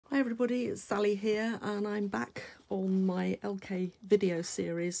everybody, it's Sally here, and I'm back on my LK video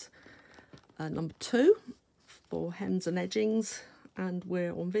series number 2 for hems and edgings, and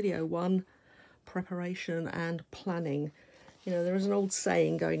we're on video 1, preparation and planning. You know, there is an old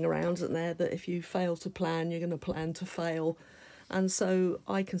saying going around, isn't there, that if you fail to plan, you're going to plan to fail. And so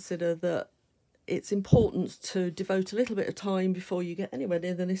I consider that it's important to devote a little bit of time before you get anywhere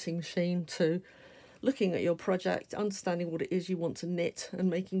near the knitting machine to looking at your project, understanding what it is you want to knit, and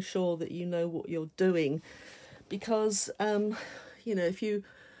making sure that you know what you're doing. Because, you know, if you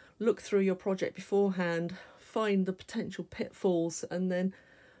look through your project beforehand, find the potential pitfalls, and then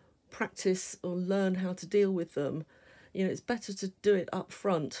practice or learn how to deal with them, you know, it's better to do it up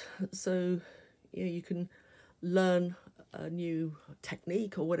front, so you know, you can learn a new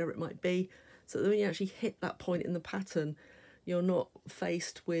technique or whatever it might be, so that when you actually hit that point in the pattern, you're not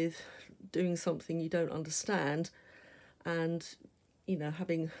faced with doing something you don't understand and, you know,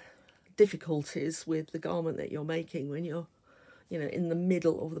 having difficulties with the garment that you're making when you're, you know, in the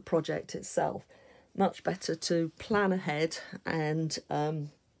middle of the project itself. Much better to plan ahead and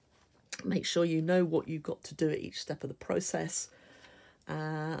make sure you know what you've got to do at each step of the process,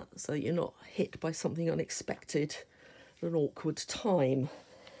 so you're not hit by something unexpected at an awkward time.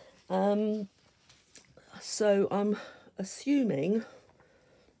 So I'm assuming,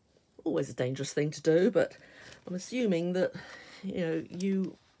 always a dangerous thing to do, but I'm assuming that, you know,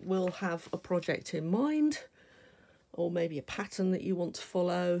 you will have a project in mind, or maybe a pattern that you want to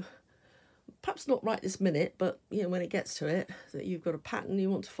follow. Perhaps not right this minute, but you know, when it gets to it, that you've got a pattern you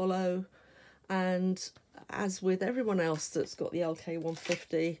want to follow. And as with everyone else that's got the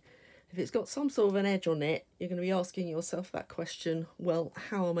LK150, if it's got some sort of an edge on it, you're going to be asking yourself that question, well,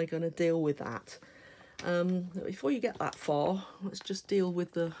 how am I going to deal with that? Before you get that far, let's just deal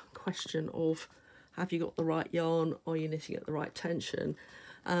with the question of, have you got the right yarn? Are you knitting at the right tension?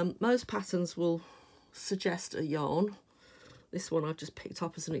 Most patterns will suggest a yarn. This one I've just picked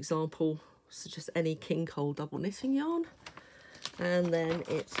up as an example suggests any king coal double knitting yarn, and then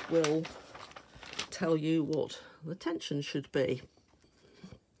it will tell you what the tension should be.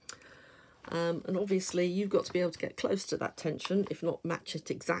 And obviously you've got to be able to get close to that tension, if not match it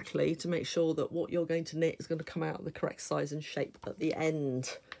exactly, to make sure that what you're going to knit is going to come out the correct size and shape at the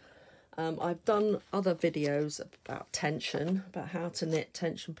end. I've done other videos about tension, about how to knit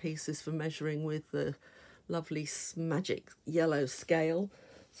tension pieces for measuring with the lovely magic yellow scale.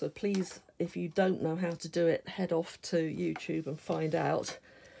 So please, if you don't know how to do it, head off to YouTube and find out,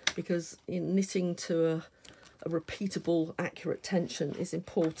 because in knitting to a repeatable, accurate tension is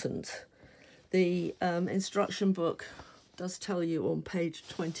important. The instruction book does tell you on page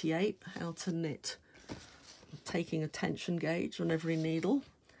 28 how to knit taking a tension gauge on every needle.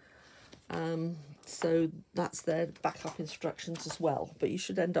 So that's their backup instructions as well. But you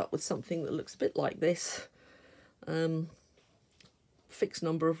should end up with something that looks a bit like this. Fixed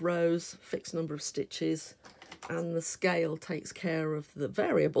number of rows, fixed number of stitches, and the scale takes care of the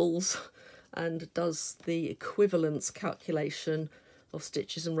variables and does the equivalence calculation of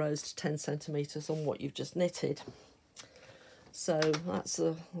stitches and rows to 10 centimetres on what you've just knitted. So that's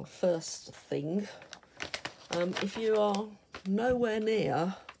the first thing. If you are nowhere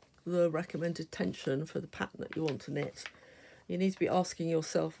near the recommended tension for the pattern that you want to knit, you need to be asking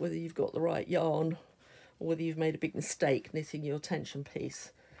yourself whether you've got the right yarn or whether you've made a big mistake knitting your tension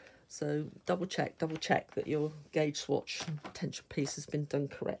piece. So double check that your gauge swatch tension piece has been done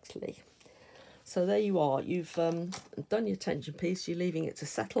correctly. So there you are, you've done your tension piece, you're leaving it to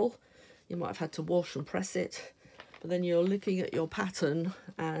settle. You might have had to wash and press it, but then you're looking at your pattern,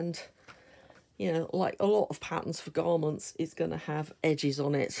 and you know, like a lot of patterns for garments, it's going to have edges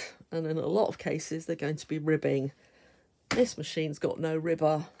on it, and in a lot of cases they're going to be ribbing. This machine's got no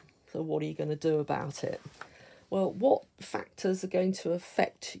ribber, so what are you going to do about it? Well, what factors are going to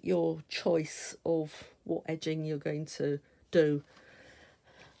affect your choice of what edging you're going to do?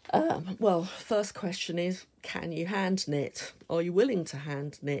 Well, first question is, can you hand knit? Are you willing to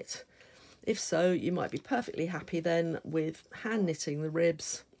hand knit? If so, you might be perfectly happy then with hand knitting the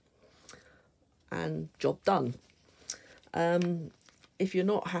ribs and job done. If you're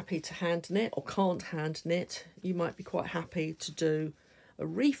not happy to hand knit or can't hand knit, you might be quite happy to do a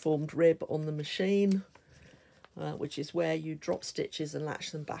reformed rib on the machine, which is where you drop stitches and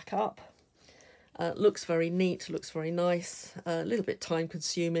latch them back up. Looks very neat, looks very nice, a little bit time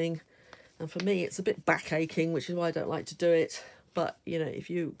consuming, and for me it's a bit back aching, which is why I don't like to do it. But you know, if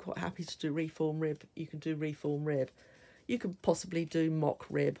you're quite happy to do reform rib, you can do reform rib. You can possibly do mock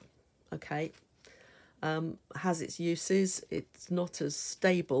rib, okay. Has its uses. It's not as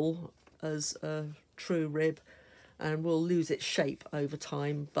stable as a true rib, and will lose its shape over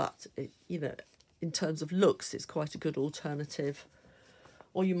time, but it, you know, in terms of looks, it's quite a good alternative.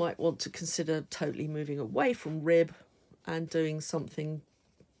 Or you might want to consider totally moving away from rib and doing something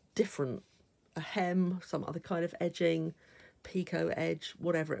different, a hem, some other kind of edging, picot edge,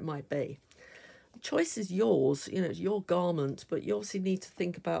 whatever it might be. The choice is yours, you know, it's your garment, but you obviously need to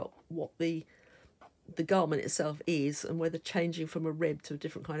think about what the garment itself is and whether changing from a rib to a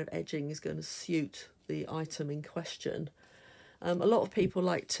different kind of edging is going to suit the item in question. A lot of people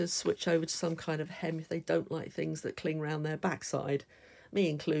like to switch over to some kind of hem if they don't like things that cling around their backside, me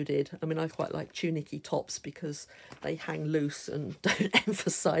included. I mean, I quite like tunicky tops because they hang loose and don't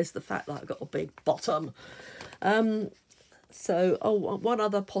emphasise the fact that I've got a big bottom. So, one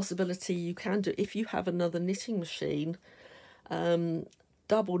other possibility you can do, if you have another knitting machine,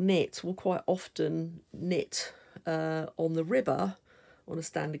 double knit will quite often knit on the ribber on a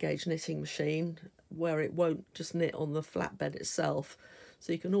standard gauge knitting machine, where it won't just knit on the flatbed itself.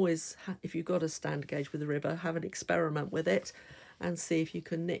 So you can always, if you've got a standard gauge with a ribber, have an experiment with it and see if you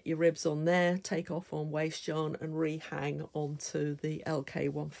can knit your ribs on there, take off on waste yarn and rehang onto the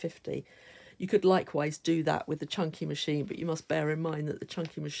LK150. You could likewise do that with the chunky machine, but you must bear in mind that the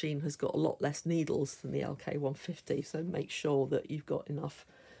chunky machine has got a lot less needles than the LK150, so make sure that you've got enough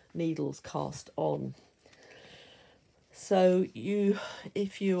needles cast on. So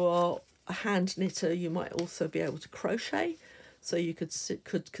if you are a hand knitter, you might also be able to crochet. So you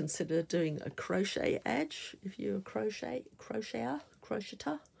could consider doing a crochet edge if you're a crocheter.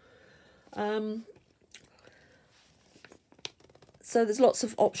 So there's lots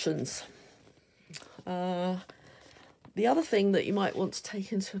of options. The other thing that you might want to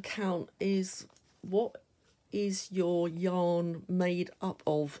take into account is, what is your yarn made up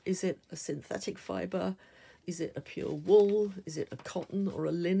of? Is it a synthetic fibre? Is it a pure wool? Is it a cotton or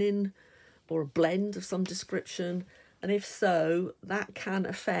a linen or a blend of some description? And if so, that can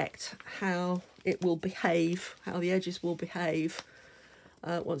affect how it will behave, how the edges will behave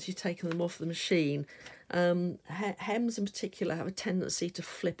once you've taken them off the machine. Hems in particular have a tendency to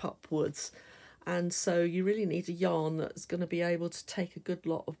flip upwards, and so you really need a yarn that's going to be able to take a good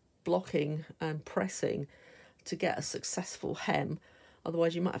lot of blocking and pressing to get a successful hem.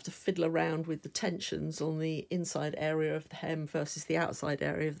 Otherwise you might have to fiddle around with the tensions on the inside area of the hem versus the outside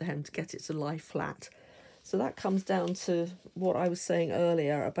area of the hem to get it to lie flat. So that comes down to what I was saying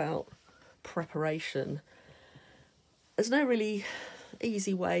earlier about preparation. There's no really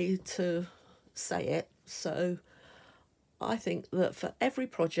easy way to say it, so I think that for every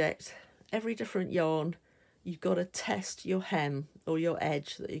project, every different yarn, you've got to test your hem or your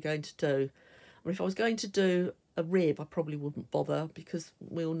edge that you're going to do. I mean, if I was going to do a rib, I probably wouldn't bother because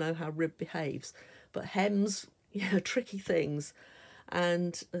we all know how rib behaves. But hems, you know, tricky things,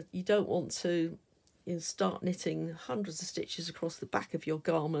 and you don't want to start knitting hundreds of stitches across the back of your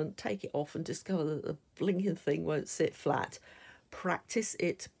garment, take it off and discover that the blinking thing won't sit flat. Practice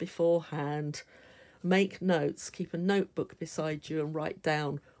it beforehand. Make notes, keep a notebook beside you and write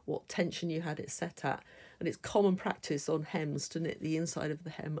down what tension you had it set at. And it's common practice on hems to knit the inside of the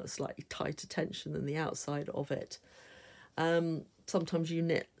hem at a slightly tighter tension than the outside of it. Sometimes you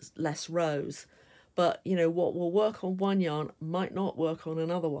knit less rows, but you know what will work on one yarn might not work on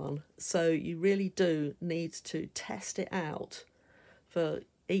another one. So you really do need to test it out for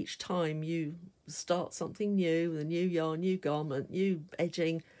each time you start something new, with a new yarn, new garment, new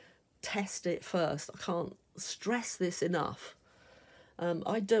edging. Test it first. I can't stress this enough.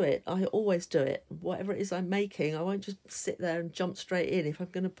 I do it. I always do it. Whatever it is I'm making, I won't just sit there and jump straight in. If I'm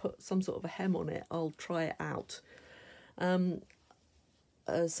going to put some sort of a hem on it, I'll try it out.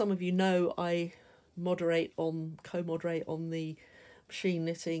 Some of you know I co-moderate on the Machine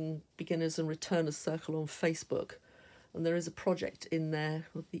Knitting Beginners and Returners Circle on Facebook. And there is a project in there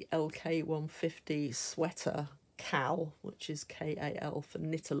with the LK150 sweater Cal, which is K-A-L for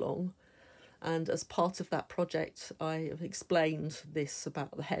knit along. And as part of that project, I have explained this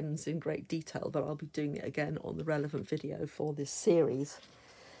about the hems in great detail, but I'll be doing it again on the relevant video for this series.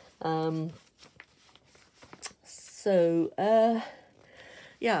 Yeah,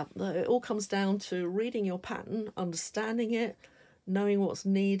 it all comes down to reading your pattern, understanding it, knowing what's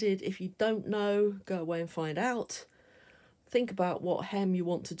needed. If you don't know, go away and find out. Think about what hem you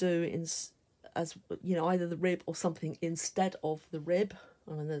want to do as you know, either the rib or something instead of the rib.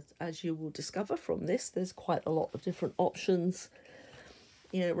 I mean, as you will discover from this, there's quite a lot of different options.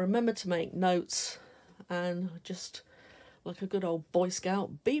 You know, remember to make notes and just, like a good old Boy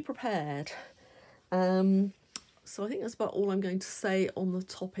Scout, be prepared. So I think that's about all I'm going to say on the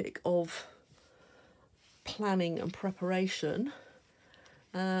topic of planning and preparation.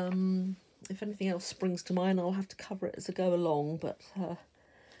 If anything else springs to mind, I'll have to cover it as I go along, but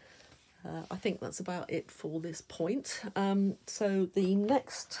I think that's about it for this point. So the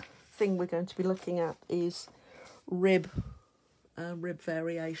next thing we're going to be looking at is rib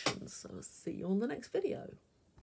variations. So I'll see you on the next video.